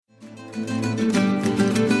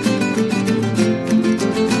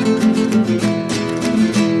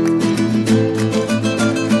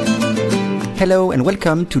Hello and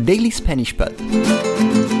welcome to Daily Spanish Pod.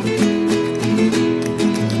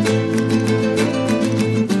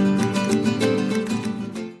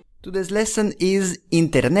 Today's lesson is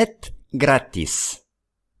Internet gratis.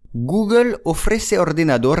 Google ofrece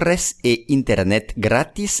ordenadores e Internet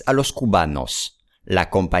gratis a los cubanos.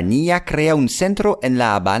 La compañía crea un centro en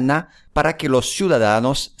La Habana para que los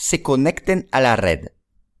ciudadanos se conecten a la red.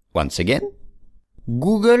 Once again.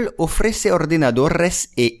 Google ofrece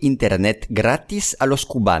ordenadores e Internet gratis a los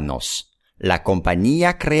cubanos. La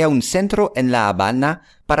compañía crea un centro en La Habana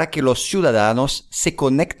para que los ciudadanos se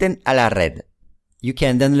conecten a la red. You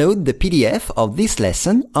can download the PDF of this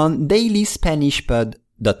lesson on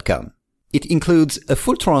dailyspanishpod.com. It includes a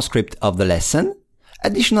full transcript of the lesson,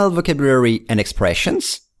 additional vocabulary and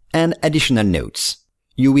expressions, and additional notes.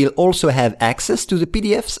 You will also have access to the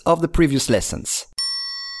PDFs of the previous lessons.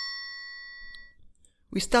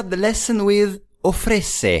 We start the lesson with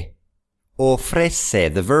ofrece.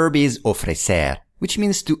 Ofrece, the verb is ofrecer, which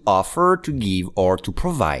means to offer, to give, or to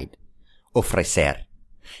provide. Ofrecer.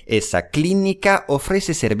 Esa clínica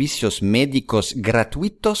ofrece servicios médicos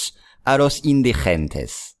gratuitos a los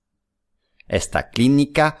indigentes. Esta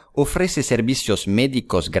clínica ofrece servicios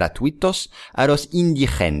médicos gratuitos a los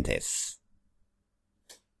indigentes.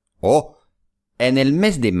 En el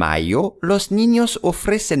mes de mayo, los niños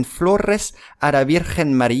ofrecen flores a la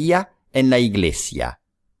Virgen María en la iglesia.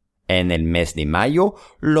 En el mes de mayo,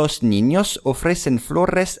 los niños ofrecen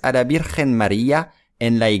flores a la Virgen María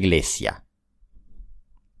en la iglesia.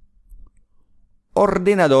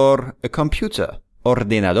 Ordenador, a computer.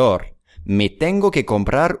 Ordenador. Me tengo que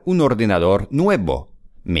comprar un ordenador nuevo.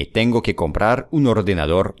 Me tengo que comprar un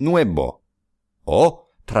ordenador nuevo.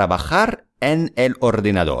 Trabajar en el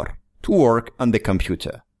ordenador. To work on the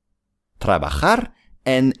computer. Trabajar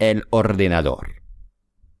en el ordenador.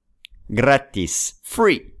 Gratis.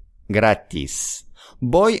 Free. Gratis.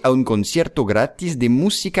 Voy a un concierto gratis de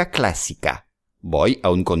música clásica. Voy a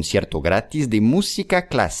un concierto gratis de música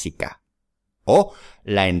clásica.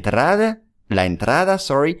 La entrada en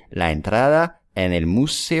el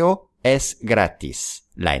museo es gratis.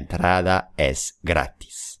 La entrada es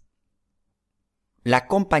gratis. La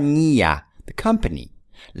compañía. The company.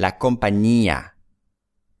 La compañía.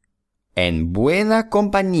 En buena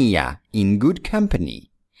compañía. In good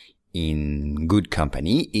company. In good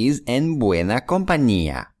company is en buena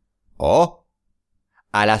compañía.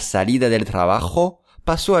 A la salida del trabajo,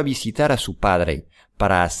 pasó a visitar a su padre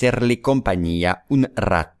para hacerle compañía un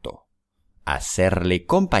rato. Hacerle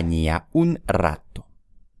compañía un rato.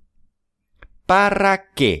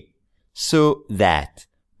 ¿Para qué? So that.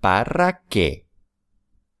 ¿Para qué?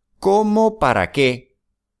 ¿Cómo para qué?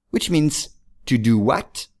 Which means to do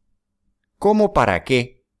what? ¿Cómo para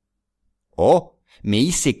qué? Me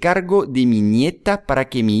hice cargo de mi nieta para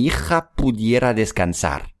que mi hija pudiera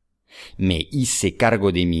descansar. Me hice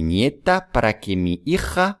cargo de mi nieta para que mi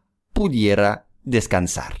hija pudiera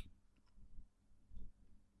descansar.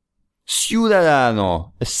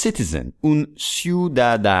 Ciudadano, a citizen, un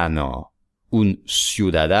ciudadano. Un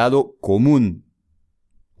ciudadano común.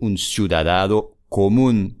 Un ciudadano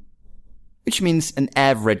común. Which means an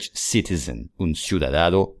average citizen, un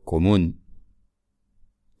ciudadano común.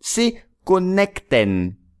 Se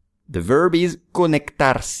conecten. The verb is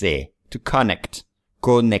conectarse, to connect,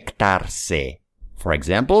 conectarse. For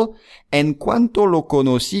example, en cuanto lo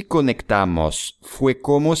conocí conectamos, fue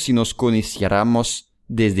como si nos conociéramos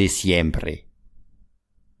desde siempre.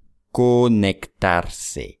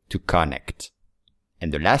 Conectarse, to connect.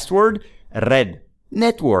 And the last word, red,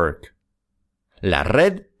 network. La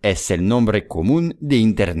red es el nombre común de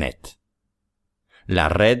Internet. La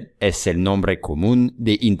red es el nombre común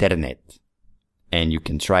de Internet. And you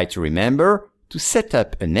can try to remember, to set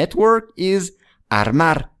up a network is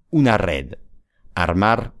armar una red.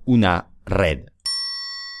 Armar una red.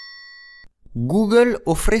 Google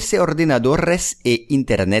ofrece ordenadores e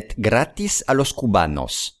Internet gratis a los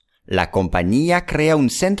cubanos. La compañía crea un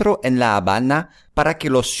centro en La Habana para que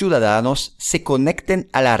los ciudadanos se conecten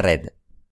a la red.